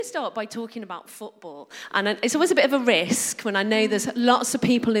Start by talking about football, and it's always a bit of a risk when I know there's lots of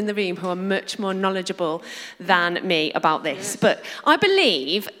people in the room who are much more knowledgeable than me about this. But I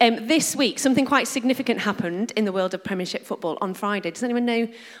believe this week something quite significant happened in the world of Premiership football on Friday. Does anyone know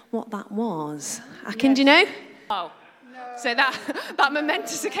what that was? Akin, do you know? Oh. So that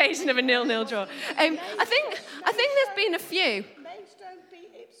momentous occasion of a 0-0 draw. I think there's been a few. Maidstone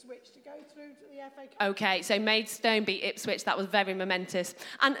beat Ipswich to go through to the FA Cup. Okay, so Maidstone beat Ipswich. That was very momentous.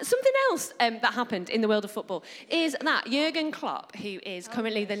 And something else that happened in the world of football is that Jurgen Klopp, who is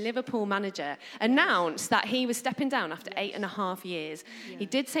currently the Liverpool manager, announced that he was stepping down after 8.5 years. Yeah. He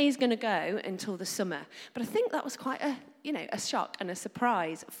did say he's going to go until the summer, but I think that was quite a shock and a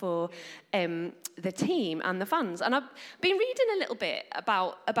surprise for the team and the fans. And I've been reading a little bit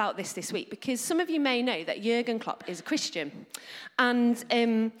about this week, because some of you may know that Jurgen Klopp is a Christian.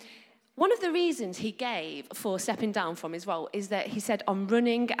 And one of the reasons he gave for stepping down from his role is that he said, I'm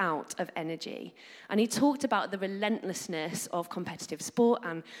running out of energy. And he talked about the relentlessness of competitive sport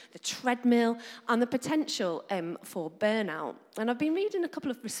and the treadmill and the potential for burnout. And I've been reading a couple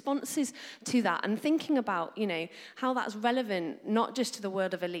of responses to that and thinking about, how that's relevant, not just to the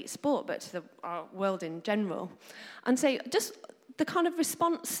world of elite sport, but to our world in general. And so just the kind of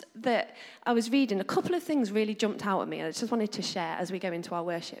response that I was reading, a couple of things really jumped out at me, and I just wanted to share as we go into our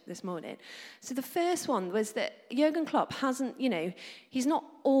worship this morning. So the first one was that Jurgen Klopp hasn't, he's not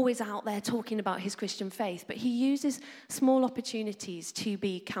always out there talking about his Christian faith, but he uses small opportunities to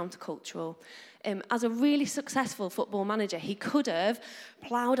be countercultural. As a really successful football manager, he could have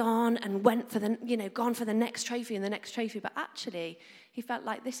ploughed on and went for gone for the next trophy and the next trophy, but actually he felt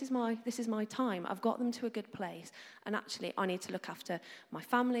like this is my time. I've got them to a good place, and actually I need to look after my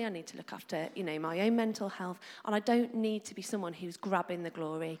family. I need to look after my own mental health, and I don't need to be someone who's grabbing the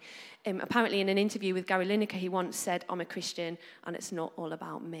glory. Apparently, in an interview with Gary Lineker, he once said, "I'm a Christian, and it's not all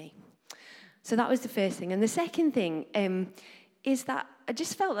about me." So that was the first thing, and the second thing is that I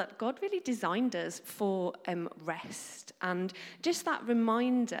just felt that God really designed us for rest, and just that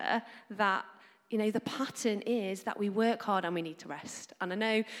reminder that the pattern is that we work hard and we need to rest. And I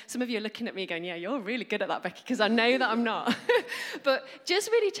know some of you are looking at me going, yeah, you're really good at that, Becky, because I know that I'm not. But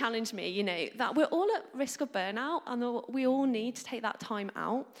just really challenged me, that we're all at risk of burnout and we all need to take that time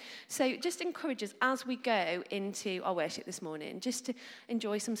out. So just encourage us as we go into our worship this morning, just to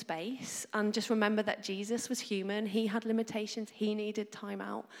enjoy some space and just remember that Jesus was human. He had limitations. He needed time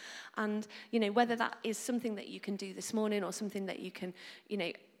out. And, whether that is something that you can do this morning or something that you can,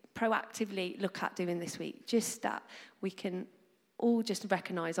 proactively look at doing this week, just that we can all just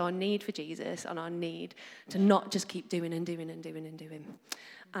recognise our need for Jesus and our need to not just keep doing and doing and doing and doing.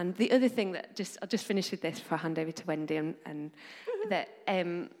 And the other thing that I'll just finish with this before I hand over to Wendy, and that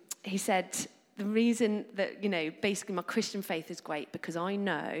he said, the reason that, basically my Christian faith is great because I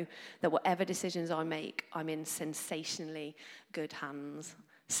know that whatever decisions I make, I'm in sensationally good hands.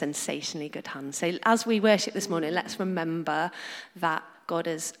 Sensationally good hands. So as we worship this morning, let's remember that God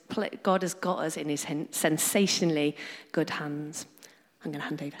has got us in his sensationally good hands. I'm going to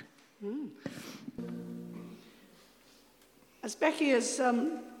hand over. As Becky has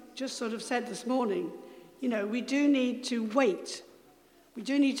just sort of said this morning, we do need to wait. We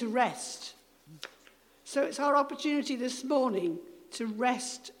do need to rest. So it's our opportunity this morning to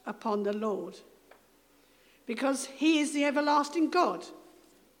rest upon the Lord, because he is the everlasting God.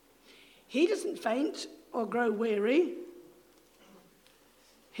 He doesn't faint or grow weary.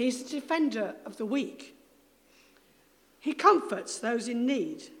 He's the defender of the weak. He comforts those in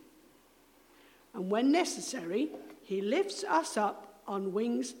need. And when necessary, he lifts us up on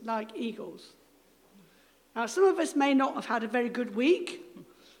wings like eagles. Now, some of us may not have had a very good week.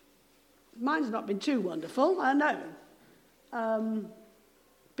 Mine's not been too wonderful, I know.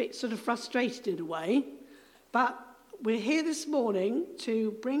 Bit sort of frustrated in a way. But we're here this morning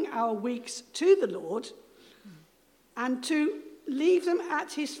to bring our weeks to the Lord and to leave them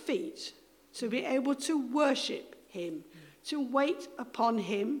at his feet, to be able to worship him, to wait upon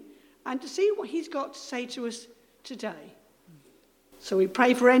him, and to see what he's got to say to us today. So we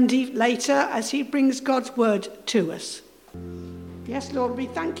pray for Andy later as he brings God's word to us. Yes, Lord, we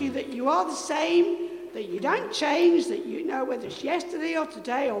thank you that you are the same, that you don't change, that you know whether it's yesterday or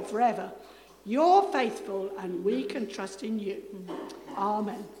today or forever. You're faithful and we can trust in you.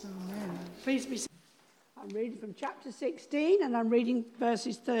 Amen. Amen. Please be seated. I'm reading from chapter 16 and I'm reading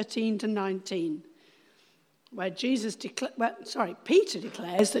verses 13 to 19, where Peter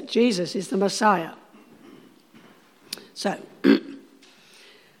declares that Jesus is the Messiah. So,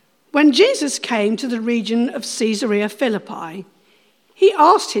 when Jesus came to the region of Caesarea Philippi, he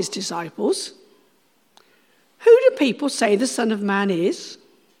asked his disciples, "Who do people say the Son of Man is?"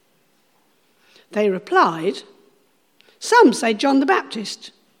 They replied, "Some say John the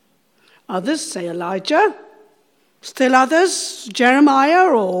Baptist. Others say Elijah. Still others, Jeremiah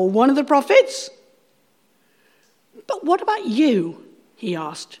or one of the prophets." "But what about you?" he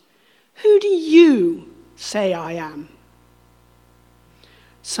asked. "Who do you say I am?"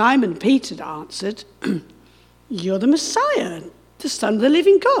 Simon Peter answered, "You're the Messiah, the Son of the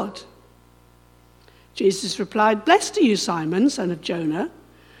living God." Jesus replied, "Blessed are you, Simon, son of Jonah,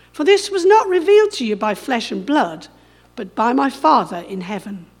 for this was not revealed to you by flesh and blood, but by my Father in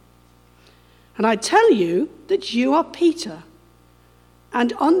heaven. And I tell you that you are Peter,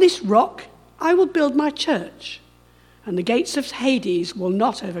 and on this rock I will build my church, and the gates of Hades will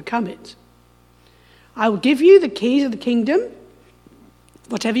not overcome it. I will give you the keys of the kingdom.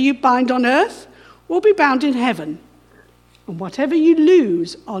 Whatever you bind on earth will be bound in heaven, and whatever you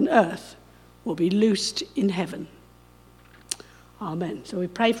loose on earth will be loosed in heaven." Amen. So we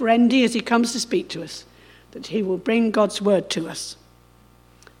pray for Andy as he comes to speak to us, that he will bring God's word to us.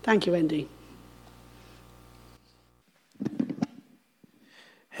 Thank you, Andy.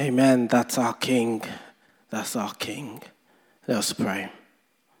 Amen. That's our King. That's our King. Let us pray.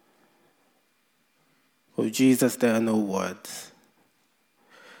 Oh, Jesus, there are no words.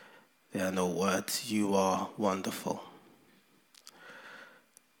 There are no words. You are wonderful.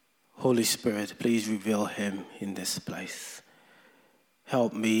 Holy Spirit, please reveal him in this place.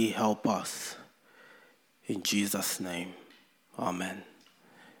 Help me, help us. In Jesus' name. Amen.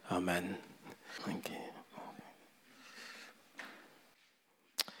 Amen. Thank you.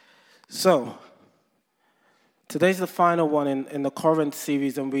 So, today's the final one in the Corinth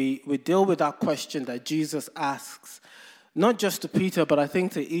series, and we deal with that question that Jesus asks, not just to Peter, but I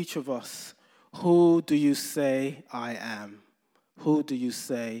think to each of us. Who do you say I am? Who do you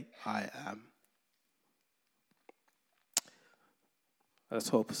say I am? Let's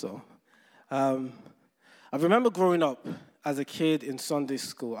hope so. I remember growing up as a kid in Sunday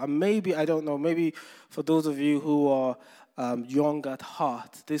school, and maybe, I don't know, maybe for those of you who are young at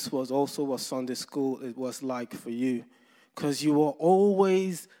heart, this was also what Sunday school it was like for you, because you were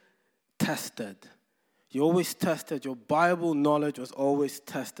always tested. You always tested. Your Bible knowledge was always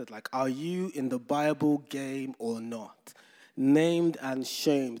tested. Like, are you in the Bible game or not? Named and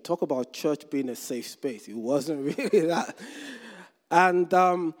shamed. Talk about church being a safe space. It wasn't really that. And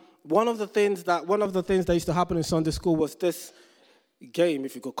one of the things that used to happen in Sunday school was this game,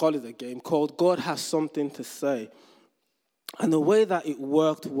 if you could call it a game, called God Has Something to Say. And the way that it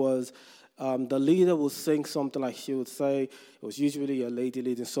worked was the leader would sing something like she would say, it was usually a lady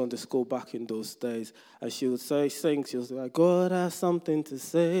leading Sunday school back in those days, and she would sing, she was like, God has something to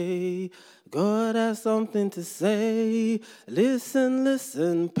say, God has something to say, listen,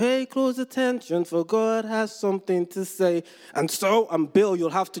 listen, pay close attention, for God has something to say. And so, and Bill, you'll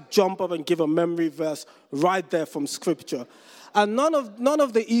have to jump up and give a memory verse right there from Scripture. And none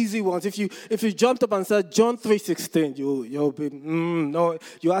of the easy ones. If you jumped up and said John 3:16, you'll be no.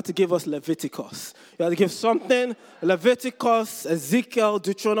 You had to give us Leviticus. You had to give something Leviticus, Ezekiel,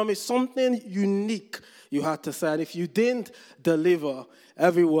 Deuteronomy, something unique. You had to say, and if you didn't deliver,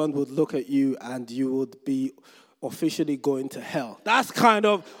 everyone would look at you and you would be officially going to hell. That's kind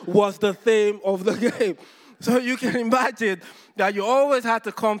of was the theme of the game. So you can imagine that you always had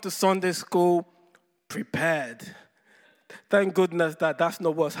to come to Sunday school prepared. Thank goodness that's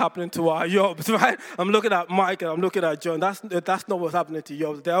not what's happening to our Yobs, right? I'm looking at Mike and I'm looking at John. That's not what's happening to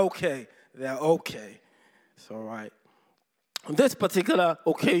Yobs. They're okay. They're okay. It's all right. On this particular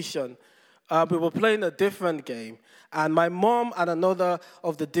occasion, we were playing a different game, and my mom and another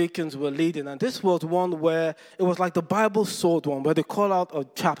of the deacons were leading, and this was one where it was like the Bible sword one, where they call out a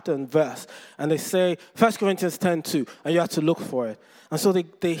chapter and verse, and they say 1 Corinthians 10:2, and you have to look for it. And so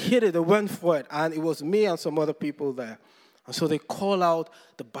they hit it, they went for it, and it was me and some other people there. And so they call out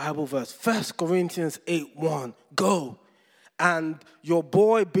the Bible verse, 1 Corinthians 8:1, go. And your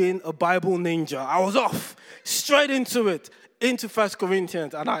boy being a Bible ninja, I was off, straight into it, into 1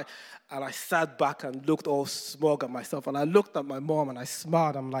 Corinthians. And I sat back and looked all smug at myself. And I looked at my mom and I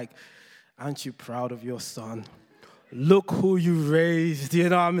smiled. I'm like, aren't you proud of your son? Look who you raised. You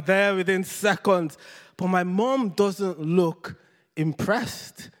know, I'm there within seconds. But my mom doesn't look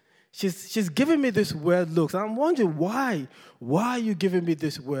impressed. She's giving me this weird look. And I'm wondering why. Why are you giving me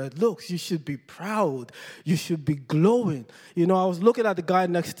this weird look? You should be proud. You should be glowing. You know, I was looking at the guy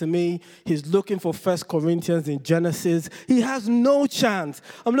next to me. He's looking for 1 Corinthians in Genesis. He has no chance.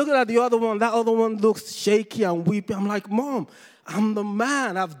 I'm looking at the other one. That other one looks shaky and weepy. I'm like, Mom, I'm the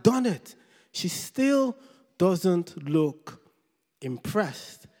man. I've done it. She still doesn't look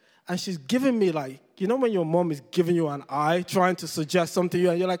impressed. and she's giving me like, you know when your mom is giving you an eye, trying to suggest something to you,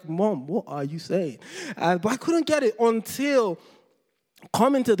 and you're like, Mom, what are you saying? But I couldn't get it until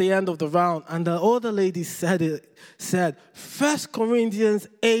coming to the end of the round, and the other lady said 1 Corinthians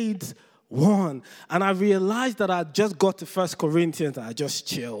 8:1. And I realized that I just got to 1 Corinthians, and I just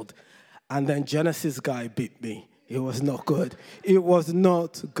chilled. And then Genesis guy beat me. It was not good. It was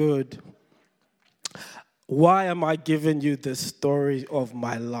not good. Why am I giving you the story of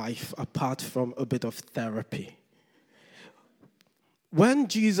my life apart from a bit of therapy? When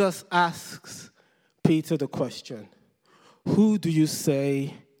Jesus asks Peter the question, who do you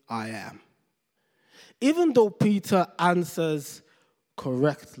say I am? Even though Peter answers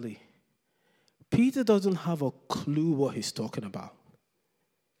correctly, Peter doesn't have a clue what he's talking about.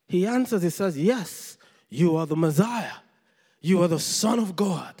 He answers, he says, yes, you are the Messiah. You are the Son of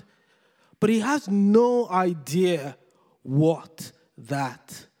God. But he has no idea what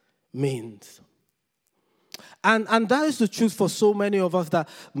that means. And that is the truth for so many of us, that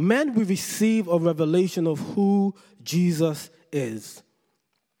when we receive a revelation of who Jesus is,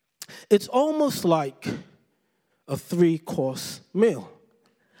 it's almost like a 3-course meal.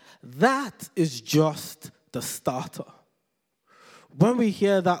 That is just the starter. When we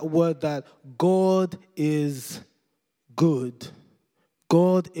hear that word that God is good,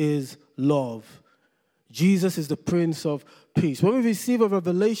 God is love, Jesus is the Prince of Peace. When we receive a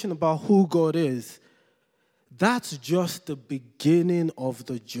revelation about who God is, that's just the beginning of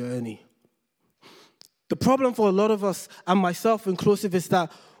the journey. The problem for a lot of us, and myself inclusive, is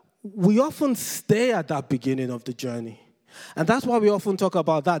that we often stay at that beginning of the journey. And that's why we often talk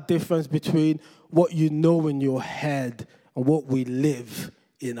about that difference between what you know in your head and what we live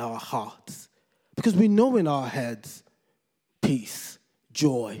in our hearts. Because we know in our heads peace,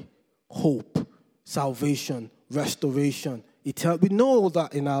 joy, hope, salvation, restoration, eternal. We know all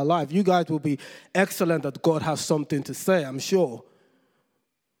that in our life. You guys will be excellent that God has something to say, I'm sure.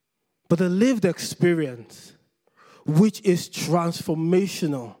 But the lived experience, which is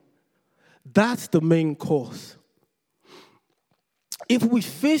transformational, that's the main course. If we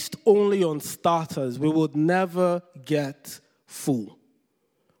feast only on starters, we would never get full.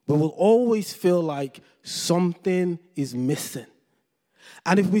 We will always feel like something is missing.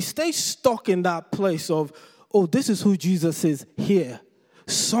 And if we stay stuck in that place of, oh, this is who Jesus is here,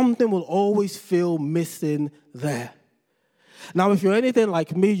 something will always feel missing there. Now, if you're anything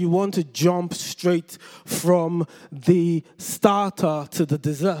like me, you want to jump straight from the starter to the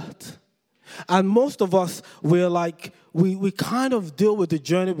dessert. And most of us, we're like, we kind of deal with the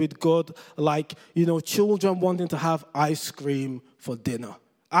journey with God like, children wanting to have ice cream for dinner.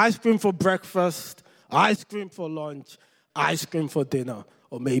 Ice cream for breakfast, ice cream for lunch, ice cream for dinner,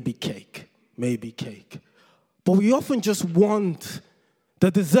 or maybe cake. But we often just want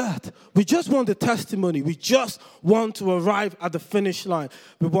the dessert. We just want the testimony. We just want to arrive at the finish line.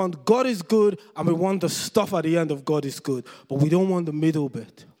 We want God is good, and we want the stuff at the end of God is good. But we don't want the middle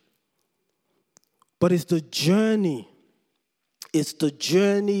bit. But it's the journey. It's the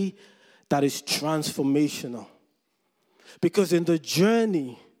journey that is transformational. Because in the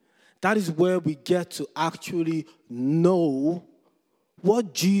journey, that is where we get to actually know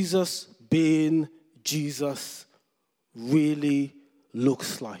what Jesus being Jesus really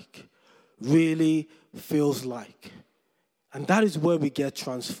looks like, really feels like. And that is where we get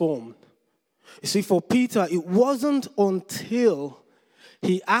transformed. You see, for Peter, it wasn't until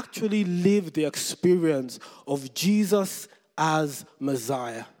he actually lived the experience of Jesus as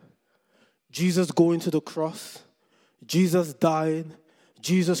Messiah. Jesus going to the cross, Jesus dying,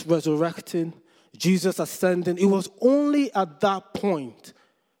 Jesus resurrecting, Jesus ascending. It was only at that point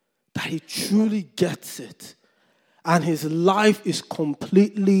that he truly gets it. And his life is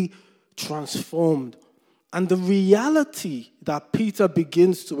completely transformed. And the reality that Peter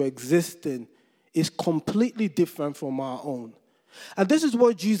begins to exist in is completely different from our own. And this is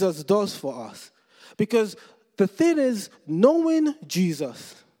what Jesus does for us. Because the thing is, knowing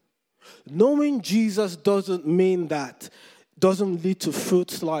Jesus doesn't mean that, doesn't lead to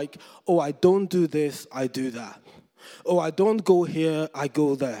fruits like, oh, I don't do this, I do that. Oh, I don't go here, I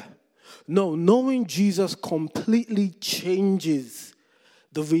go there. No, knowing Jesus completely changes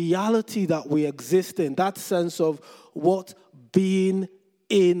the reality that we exist in, that sense of what being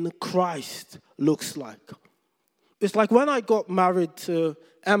in Christ looks like. It's like when I got married to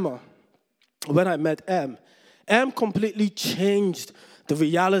Emma, when I met Em completely changed the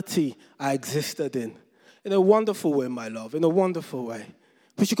reality I existed in a wonderful way, my love, in a wonderful way.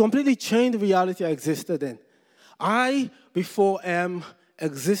 But she completely changed the reality I existed in. I, before Em,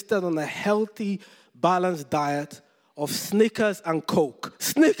 existed on a healthy, balanced diet of Snickers and Coke.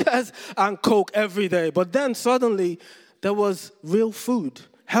 Snickers and Coke every day. But then suddenly there was real food,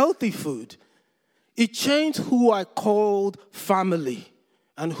 healthy food. It changed who I called family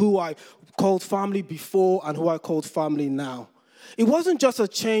and who I called family before and who I called family now. It wasn't just a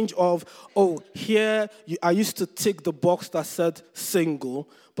change of, I used to tick the box that said single,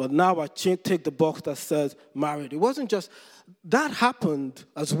 but now I tick the box that says married. It wasn't just, that happened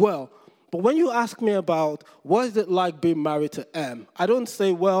as well. But when you ask me about what is it like being married to M, I don't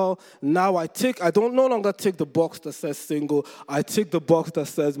say, now I don't no longer tick the box that says single, I tick the box that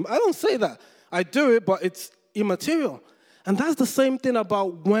says, I don't say that. I do it, but it's immaterial. And that's the same thing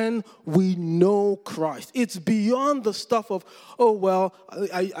about when we know Christ. It's beyond the stuff of,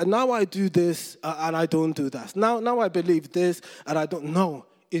 now I do this and I don't do that. Now I believe this and I don't know.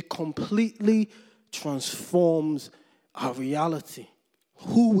 It completely transforms our reality,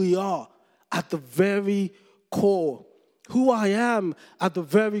 who we are at the very core. Who I am at the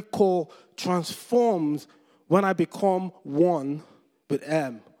very core transforms when I become one with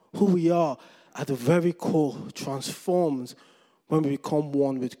M. Who we are at the very core transforms when we become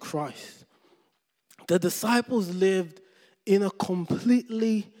one with Christ. The disciples lived in a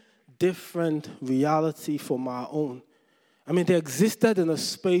completely different reality from our own. I mean, they existed in a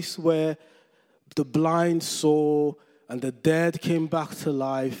space where the blind saw and the dead came back to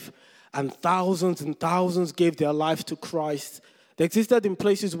life and thousands gave their life to Christ. They existed in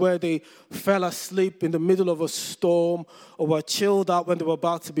places where they fell asleep in the middle of a storm or were chilled out when they were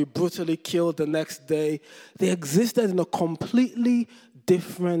about to be brutally killed the next day. They existed in a completely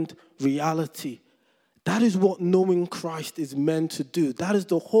different reality. That is what knowing Christ is meant to do. That is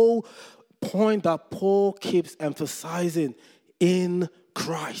the whole point that Paul keeps emphasizing. In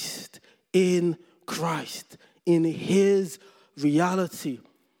Christ, in Christ, in his reality.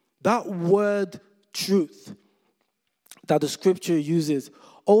 That word truth that the scripture uses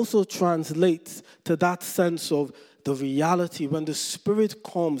also translates to that sense of the reality. When the Spirit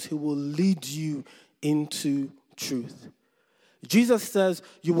comes, he will lead you into truth. Jesus says,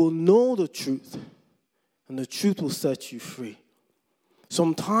 you will know the truth, and the truth will set you free.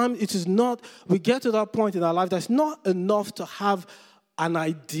 Sometimes it is not, we get to that point in our life that's not enough to have an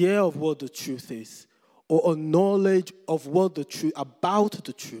idea of what the truth is, or a knowledge of what the truth, about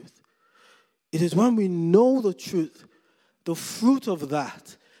the truth. It is when we know the truth. The fruit of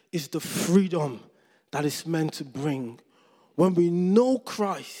that is the freedom that it's meant to bring. When we know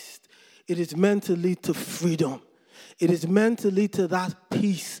Christ, it is meant to lead to freedom. It is meant to lead to that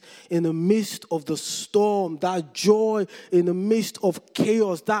peace in the midst of the storm, that joy in the midst of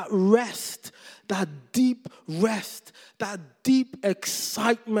chaos, that rest, that deep rest, that deep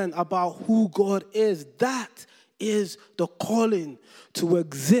excitement about who God is. That is the calling to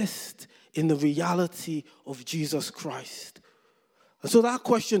exist in the reality of Jesus Christ. And so that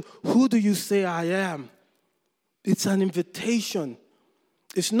question, who do you say I am? It's an invitation.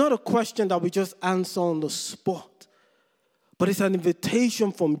 It's not a question that we just answer on the spot, but it's an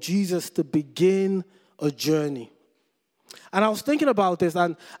invitation from Jesus to begin a journey. And I was thinking about this,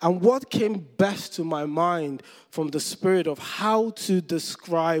 and what came best to my mind from the Spirit of how to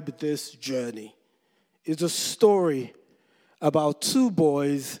describe this journey is a story about two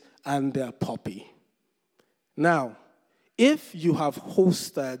boys and their puppy. Now, if you have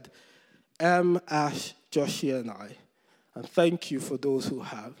hosted Ash, Joshua, and I, and thank you for those who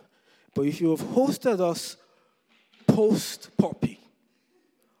have, but if you have hosted us post-puppy,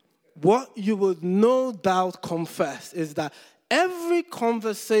 what you would no doubt confess is that every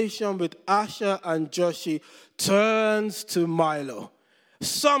conversation with Asher and Joshi turns to Milo.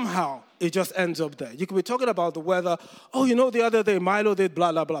 Somehow, it just ends up there. You could be talking about the weather. Oh, the other day, Milo did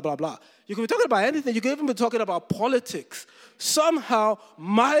blah, blah, blah, blah, blah. You could be talking about anything. You could even be talking about politics. Somehow,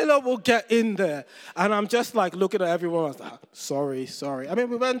 Milo will get in there. And I'm just like looking at everyone. I was like, sorry. I mean,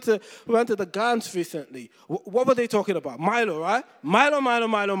 we went to the Gans recently. What were they talking about? Milo, right?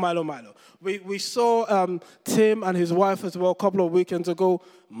 Milo. We saw Tim and his wife as well a couple of weekends ago.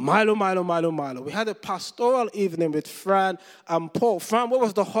 Milo. We had a pastoral evening with Fran and Paul. Fran, what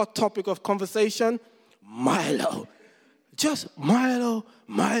was the hot topic of conversation? Milo. Just Milo.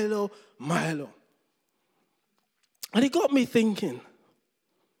 And it got me thinking,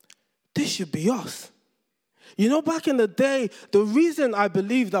 this should be us. Back in the day, the reason I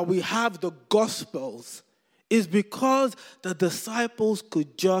believe that we have the Gospels is because the disciples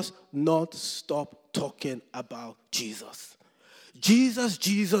could just not stop talking about Jesus. Jesus.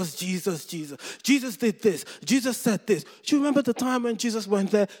 Jesus did this. Jesus said this. Do you remember the time when Jesus went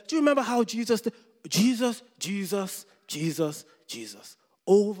there? Do you remember how Jesus did? Jesus.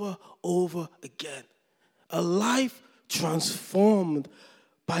 Over again. A life transformed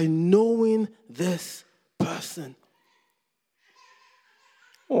by knowing this person.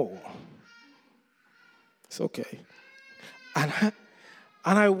 Oh, it's okay. And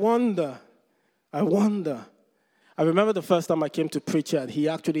I wonder. I remember the first time I came to preach here, and he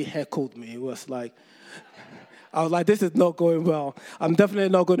actually heckled me. It was like, I was like, this is not going well. I'm definitely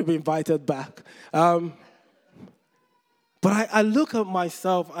not going to be invited back. But I look at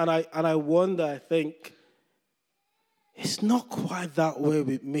myself and I wonder, I think, it's not quite that way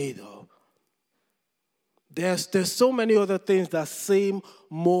with me, though. There's so many other things that seem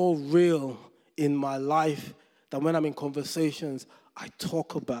more real in my life than when I'm in conversations I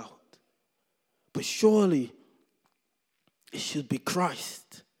talk about. But surely it should be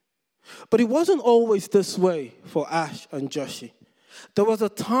Christ. But it wasn't always this way for Ash and Joshi. There was a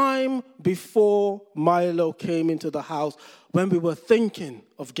time before Milo came into the house when we were thinking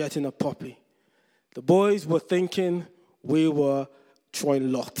of getting a puppy. The boys were thinking we were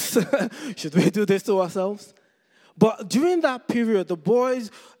throwing lots. Should we do this to ourselves? But during that period, the boys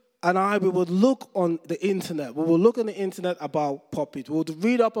and I, we would look on the internet. We would look on the internet about puppies. We would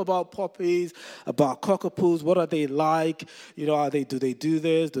read up about puppies, about cockapoos. What are they like? You know, do they do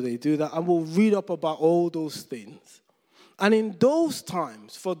this? Do they do that? And we'll read up about all those things. And in those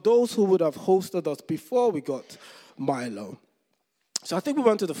times, for those who would have hosted us before we got Milo, so I think we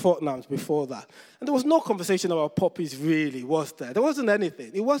went to the Fortnams before that. And there was no conversation about puppies really, was there? There wasn't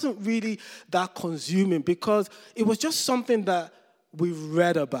anything. It wasn't really that consuming because it was just something that we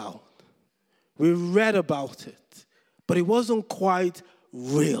read about. We read about it, but it wasn't quite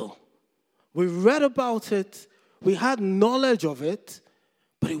real. We read about it, we had knowledge of it,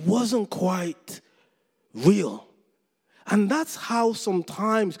 but it wasn't quite real. And that's how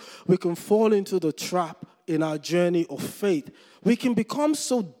sometimes we can fall into the trap in our journey of faith. We can become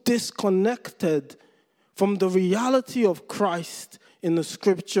so disconnected from the reality of Christ in the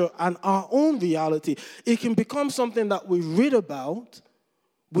scripture and our own reality. It can become something that we read about,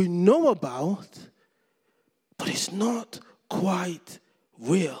 we know about, but it's not quite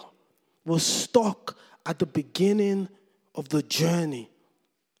real. We're stuck at the beginning of the journey.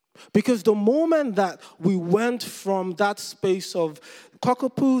 Because the moment that we went from that space of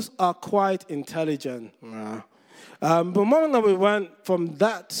cockapoos are quite intelligent. The moment that we went from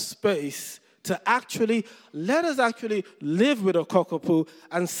that space to let us live with a cockapoo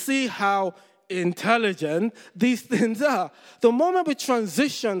and see how intelligent these things are. The moment we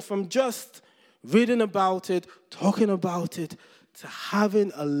transition from just reading about it, talking about it, to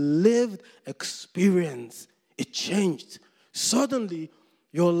having a lived experience, it changed. Suddenly,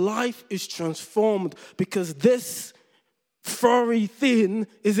 your life is transformed because this furry thing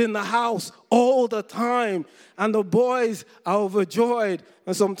is in the house all the time. And the boys are overjoyed.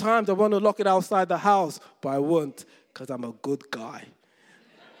 And sometimes I want to lock it outside the house, but I won't because I'm a good guy.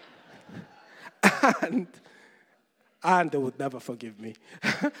 and they would never forgive me.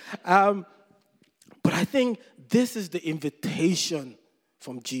 But I think this is the invitation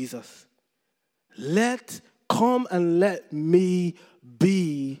from Jesus. Come and let me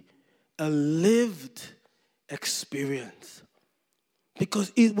be a lived experience.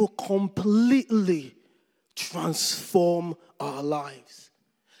 Because it will completely transform our lives.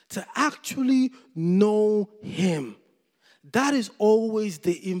 To actually know Him. That is always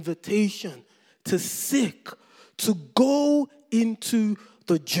the invitation to seek, to go into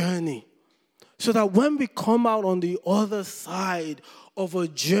the journey. So that when we come out on the other side of a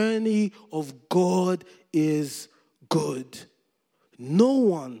journey of God is good, no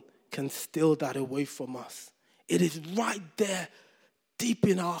one can steal that away from us. It is right there, deep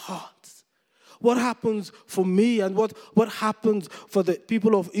in our hearts. What happens for me and what happens for the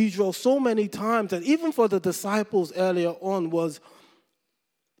people of Israel so many times, and even for the disciples earlier on, was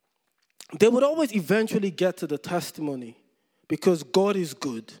they would always eventually get to the testimony because God is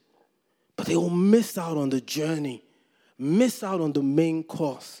good. But they will miss out on the journey, miss out on the main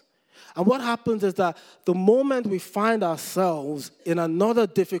course. And what happens is that the moment we find ourselves in another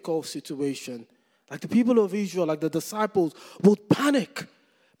difficult situation, like the people of Israel, like the disciples, would panic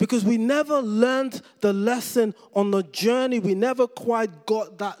because we never learned the lesson on the journey. We never quite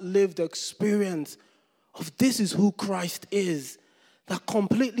got that lived experience of this is who Christ is, that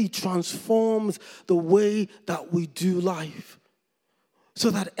completely transforms the way that we do life. So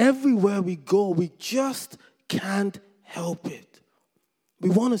that everywhere we go, we just can't help it. We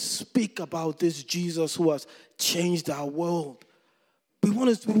want to speak about this Jesus who has changed our world. We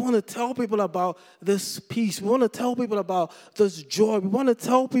want to tell people about this peace. We want to tell people about this joy. We want to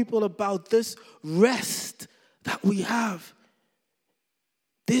tell people about this rest that we have.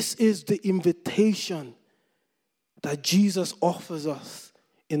 This is the invitation. that Jesus offers us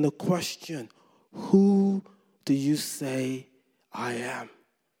in the question, who do you say I am?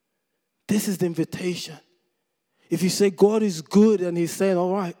 This is the invitation. If you say God is good and he's saying,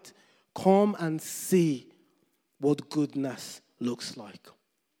 all right, come and see what goodness looks like.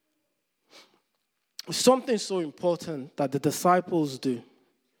 Something so important that the disciples do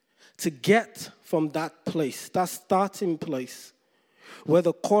to get from that place, that starting place, where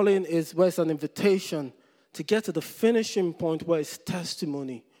the calling is, where it's an invitation, to get to the finishing point where it's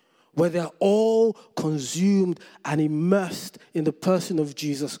testimony, where they're all consumed and immersed in the person of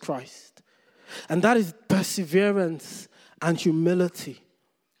Jesus Christ. And that is perseverance and humility.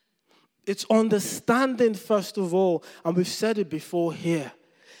 It's understanding, first of all, and we've said it before here,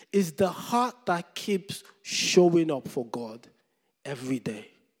 is the heart that keeps showing up for God every day.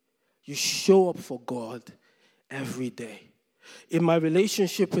 You show up for God every day. In my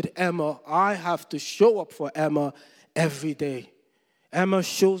relationship with Emma, I have to show up for Emma every day. Emma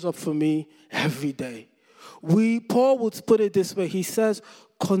shows up for me every day. Paul would put it this way. He says,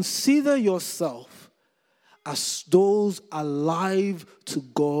 consider yourself as those alive to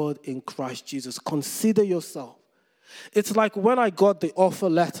God in Christ Jesus. Consider yourself. It's like when I got the offer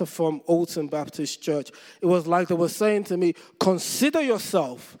letter from Alton Baptist Church, it was like they were saying to me, consider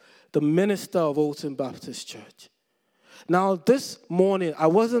yourself the minister of Alton Baptist Church. Now, this morning, I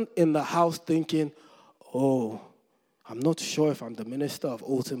wasn't in the house thinking, oh, I'm not sure if I'm the minister of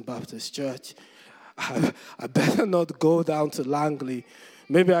Alton Baptist Church. I better not go down to Langley.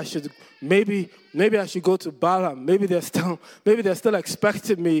 Maybe I should go to Balaam. Maybe they're still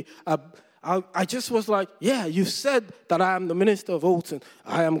expecting me. I just was like, yeah, you said that I am the minister of Alton.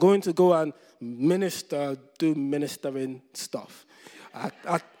 I am going to go and do ministering stuff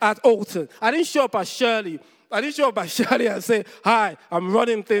at Alton. I didn't show up at Shirley. And say, hi, I'm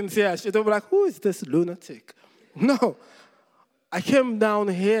running things here. She'd be like, who is this lunatic? No. I came down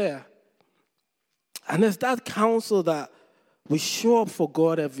here. And there's that counsel that we show up for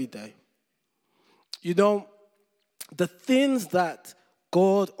God every day. You know, the things that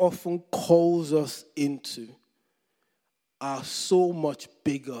God often calls us into are so much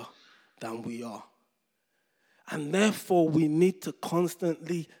bigger than we are. And therefore, we need to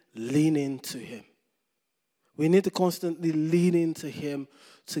constantly lean into him. We need to constantly lean into him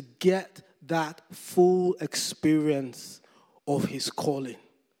to get that full experience of his calling.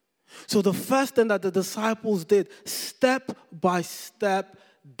 So the first thing that the disciples did, step by step,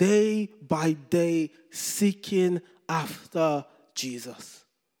 day by day, seeking after Jesus.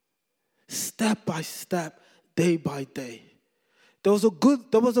 Step by step, day by day. There was a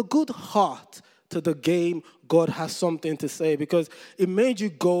good heart to the game. God has something to say, because it made you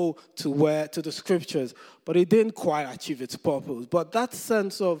go to the scriptures, but it didn't quite achieve its purpose. But that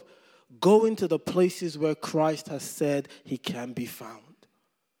sense of going to the places where Christ has said he can be found.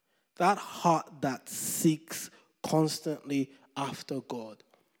 That heart that seeks constantly after God.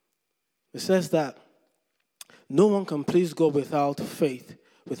 It says that no one can please God without faith,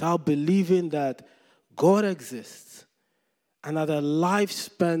 without believing that God exists, and that a life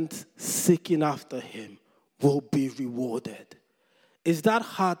spent seeking after him will be rewarded. It's that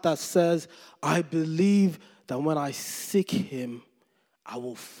heart that says, I believe that when I seek him, I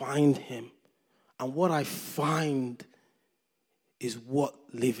will find him. And what I find is worth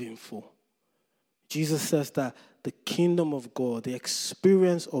living for. Jesus says that the kingdom of God, the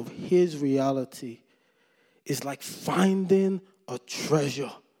experience of his reality, is like finding a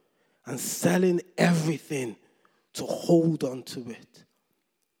treasure and selling everything to hold on to it.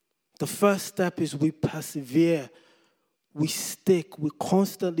 The first step is we persevere, we stick, we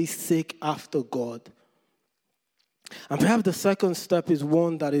constantly seek after God. And perhaps the second step is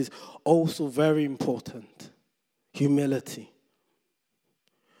one that is also very important: humility.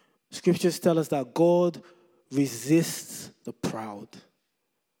 Scriptures tell us that God resists the proud.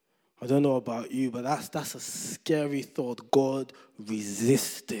 I don't know about you, but that's a scary thought. God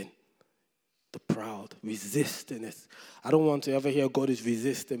resisting the proud, resisting it. I don't want to ever hear God is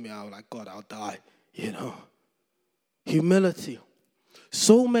resisting me. I'm like, God, I'll die, Humility.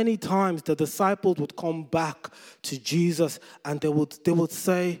 So many times the disciples would come back to Jesus and they would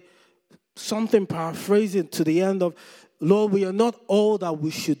say something paraphrasing to the end of, Lord, we are not all that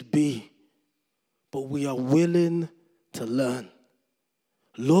we should be, but we are willing to learn.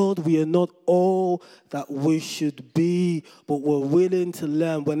 Lord, we are not all that we should be, but we're willing to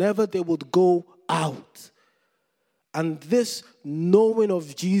learn. Whenever they would go out, and this knowing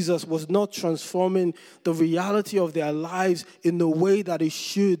of Jesus was not transforming the reality of their lives in the way that it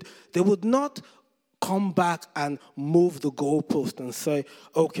should, they would not come back and move the goalpost and say,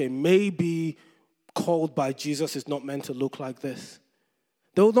 okay, maybe called by Jesus is not meant to look like this.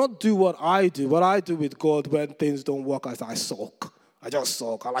 They will not do what I do. What I do with God when things don't work, I sulk. I just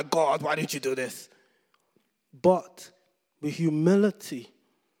sulk. I'm like, God, why didn't you do this? But with humility,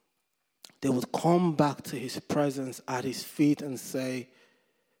 they would come back to his presence at his feet and say,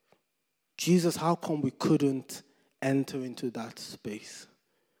 Jesus, how come we couldn't enter into that space?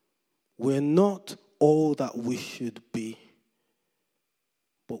 We're not all that we should be,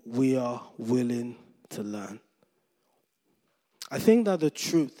 but we are willing to learn. I think that the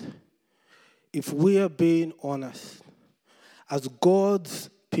truth, if we are being honest, as God's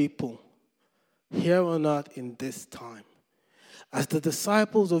people here on earth in this time, as the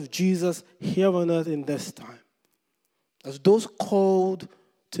disciples of Jesus here on earth in this time, as those called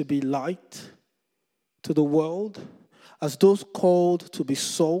to be light to the world, as those called to be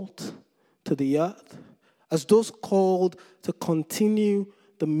salt to the earth, as those called to continue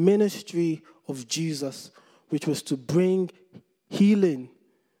the ministry of Jesus, which was to bring healing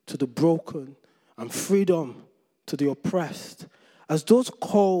to the broken and freedom to the oppressed, as those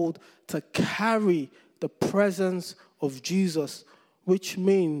called to carry the presence of Jesus, which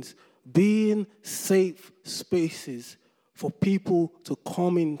means being safe spaces for people to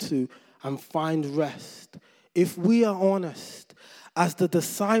come into and find rest. If we are honest, as the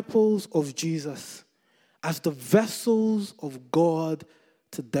disciples of Jesus, as the vessels of God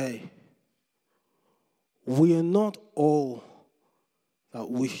today, we are not all that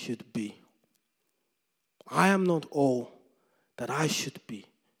we should be. I am not all that I should be.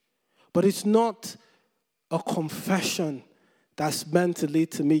 But it's not a confession that's meant to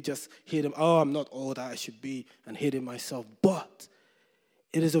lead to me just hitting, I'm not all that I should be, and hitting myself. But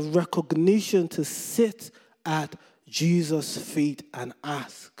it is a recognition to sit at Jesus' feet and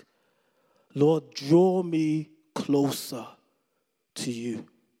ask, Lord, draw me closer to you.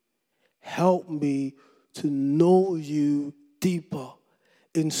 Help me to know you deeper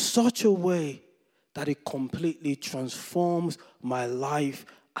in such a way that it completely transforms my life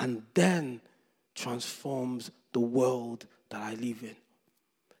and then transforms the world that I live in.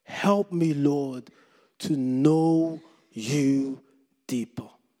 Help me, Lord, to know you deeper.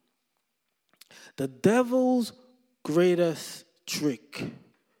 The devil's greatest trick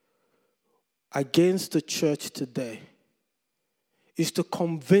against the church today is to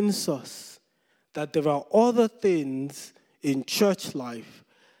convince us that there are other things in church life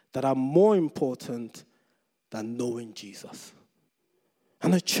that are more important than knowing Jesus.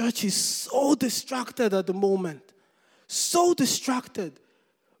 And the church is so distracted at the moment, so distracted,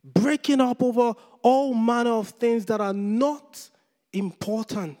 breaking up over all manner of things that are not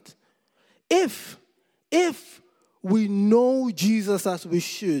important. If we know Jesus as we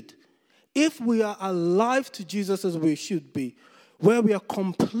should, if we are alive to Jesus as we should be, where we are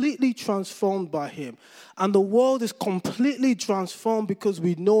completely transformed by him, and the world is completely transformed because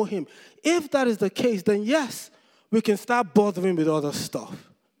we know him, if that is the case, then yes, we can start bothering with other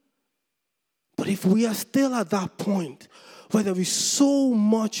stuff. But if we are still at that point where there is so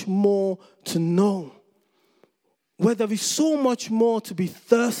much more to know, where there is so much more to be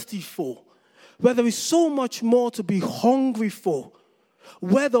thirsty for, where there is so much more to be hungry for,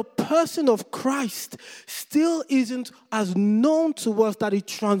 where the person of Christ still isn't as known to us that it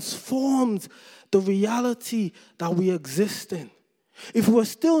transforms the reality that we exist in. If we're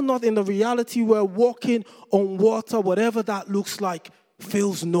still not in the reality where walking on water, whatever that looks like,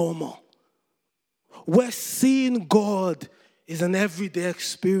 feels normal. Where seeing God is an everyday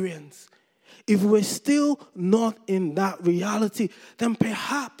experience. If we're still not in that reality, then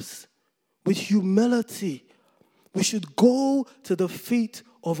perhaps with humility, we should go to the feet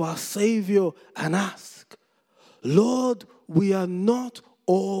of our Savior and ask, Lord, we are not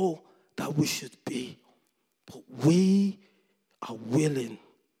all that we should be, but we are willing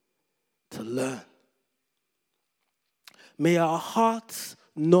to learn. May our hearts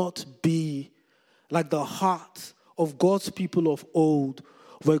not be like the hearts of God's people of old,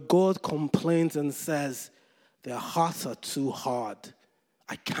 where God complains and says, their hearts are too hard.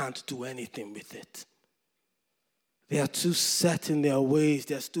 I can't do anything with it. They are too set in their ways.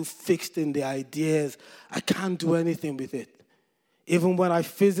 They're too fixed in their ideas. I can't do anything with it. Even when I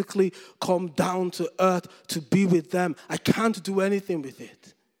physically come down to earth to be with them, I can't do anything with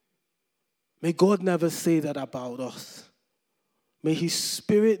it. May God never say that about us. May his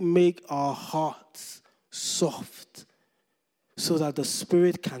Spirit make our hearts soft so that the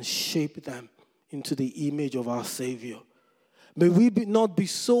Spirit can shape them into the image of our Savior. May we not be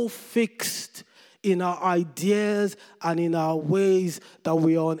so fixed in our ideas and in our ways that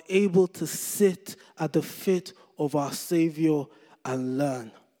we are unable to sit at the feet of our Savior and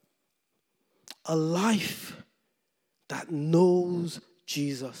learn. a life that knows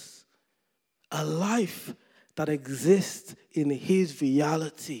Jesus, a life that exists in his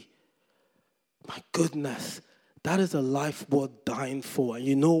reality. My goodness, that is a life worth dying for. And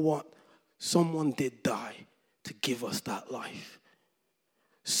you know what? Someone did die to give us that life.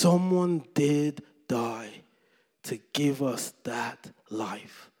 Someone did die to give us that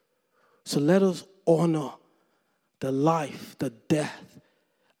life. So let us honor the life, the death,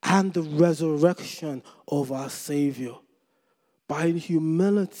 and the resurrection of our Savior by in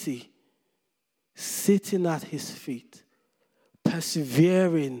humility sitting at his feet,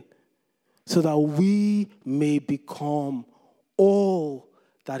 persevering so that we may become all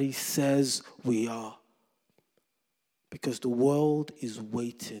that he says we are. Because the world is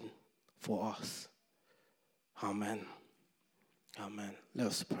waiting for us. Amen. Amen. Let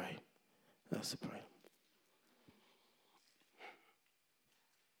us pray. Let us pray.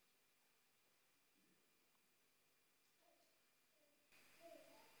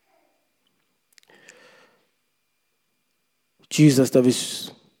 Jesus, there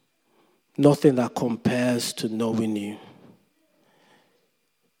is nothing that compares to knowing you.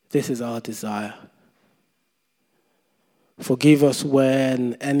 This is our desire. Forgive us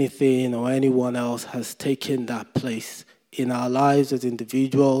when anything or anyone else has taken that place in our lives as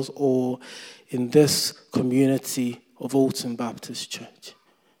individuals or in this community of Alton Baptist Church.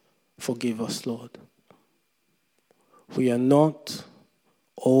 Forgive us, Lord. We are not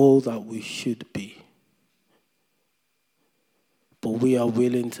all that we should be, but we are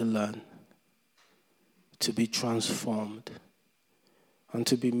willing to learn, to be transformed, and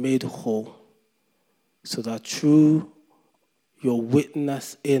to be made whole, so that through your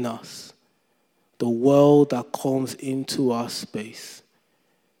witness in us, the world that comes into our space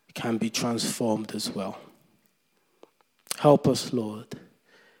can be transformed as well. Help us, Lord.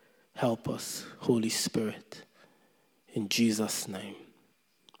 Help us, Holy Spirit. In Jesus' name,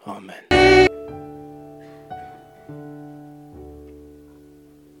 amen.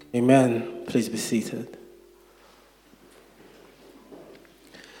 Amen. Please be seated.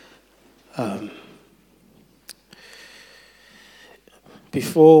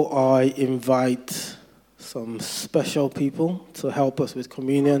 Before I invite some special people to help us with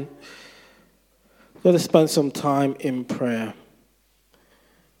communion, we're going to spend some time in prayer.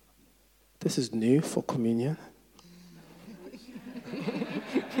 This is new for communion.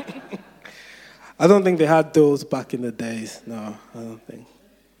 I don't think they had those back in the days. No, I don't think.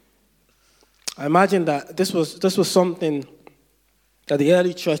 I imagine that this was something that the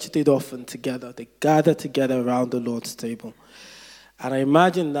early church did often together. They gathered together around the Lord's table. And I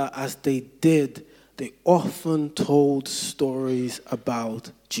imagine that as they did, they often told stories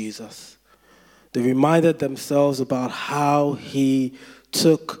about Jesus. They reminded themselves about how he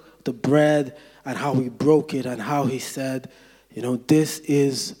took the bread and how he broke it and how he said, this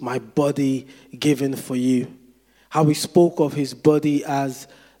is my body given for you. How he spoke of his body as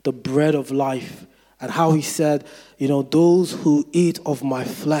the bread of life, and how he said, those who eat of my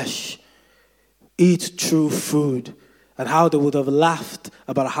flesh eat true food, and how they would have laughed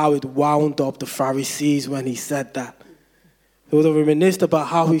about how it wound up the Pharisees when he said that. They would have reminisced about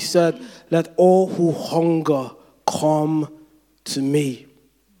how he said, let all who hunger come to me.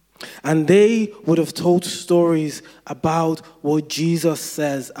 And they would have told stories about what Jesus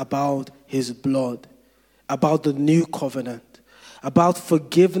says about his blood, about the new covenant, about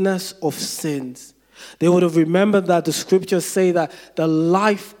forgiveness of sins. They would have remembered that the scriptures say that the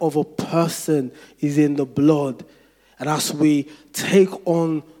life of a person is in the blood. And as we take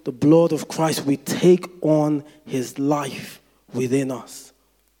on the blood of Christ, we take on his life within us.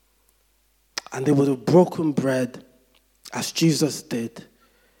 And they would have broken bread as Jesus did.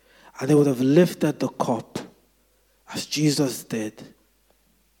 And they would have lifted the cup as Jesus did.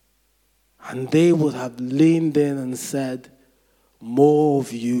 And they would have leaned in and said, more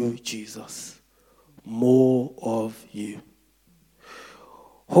of you, Jesus. More of you.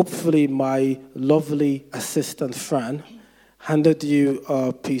 Hopefully my lovely assistant Fran handed you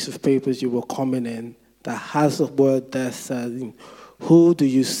a piece of paper as you were coming in that has a word there saying, who do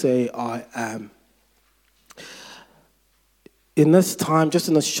you say I am? In this time, just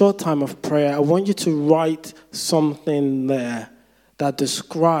in a short time of prayer, I want you to write something there that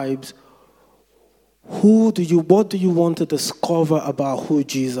describes what do you want to discover about who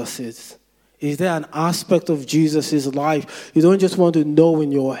Jesus is? Is there an aspect of Jesus' life you don't just want to know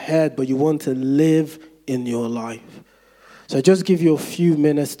in your head, but you want to live in your life? So I just give you a few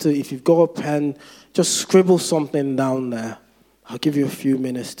minutes to, if you've got a pen, just scribble something down there. I'll give you a few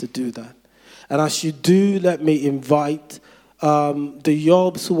minutes to do that. And as you do, let me invite the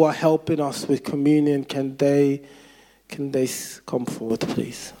Yobs who are helping us with communion, can they come forward,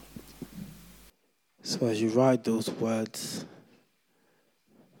 please? So as you write those words,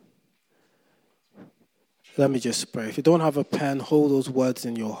 let me just pray. If you don't have a pen, hold those words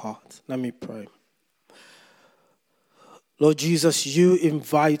in your heart. Let me pray. Lord Jesus, you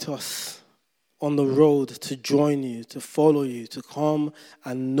invite us on the road to join you, to follow you, to come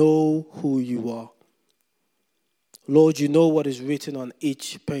and know who you are. Lord, you know what is written on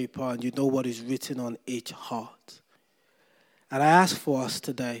each paper and you know what is written on each heart. And I ask for us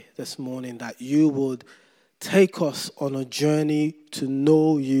today, this morning, that you would take us on a journey to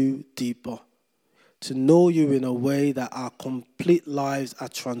know you deeper, to know you in a way that our complete lives are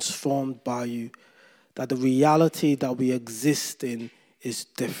transformed by you, that the reality that we exist in is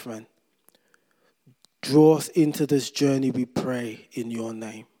different. Draw us into this journey, we pray, in your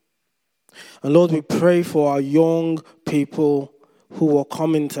name. And Lord, we pray for our young people who are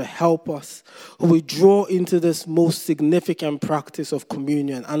coming to help us, who we draw into this most significant practice of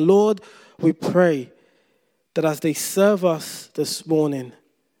communion. And Lord, we pray that as they serve us this morning,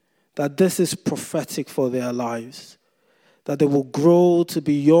 that this is prophetic for their lives, that they will grow to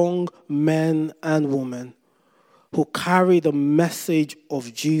be young men and women who carry the message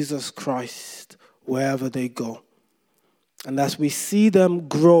of Jesus Christ wherever they go. And as we see them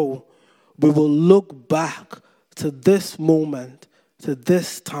grow, we will look back to this moment, to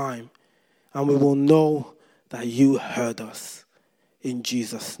this time, and we will know that you heard us. In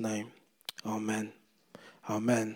Jesus' name, amen. Amen.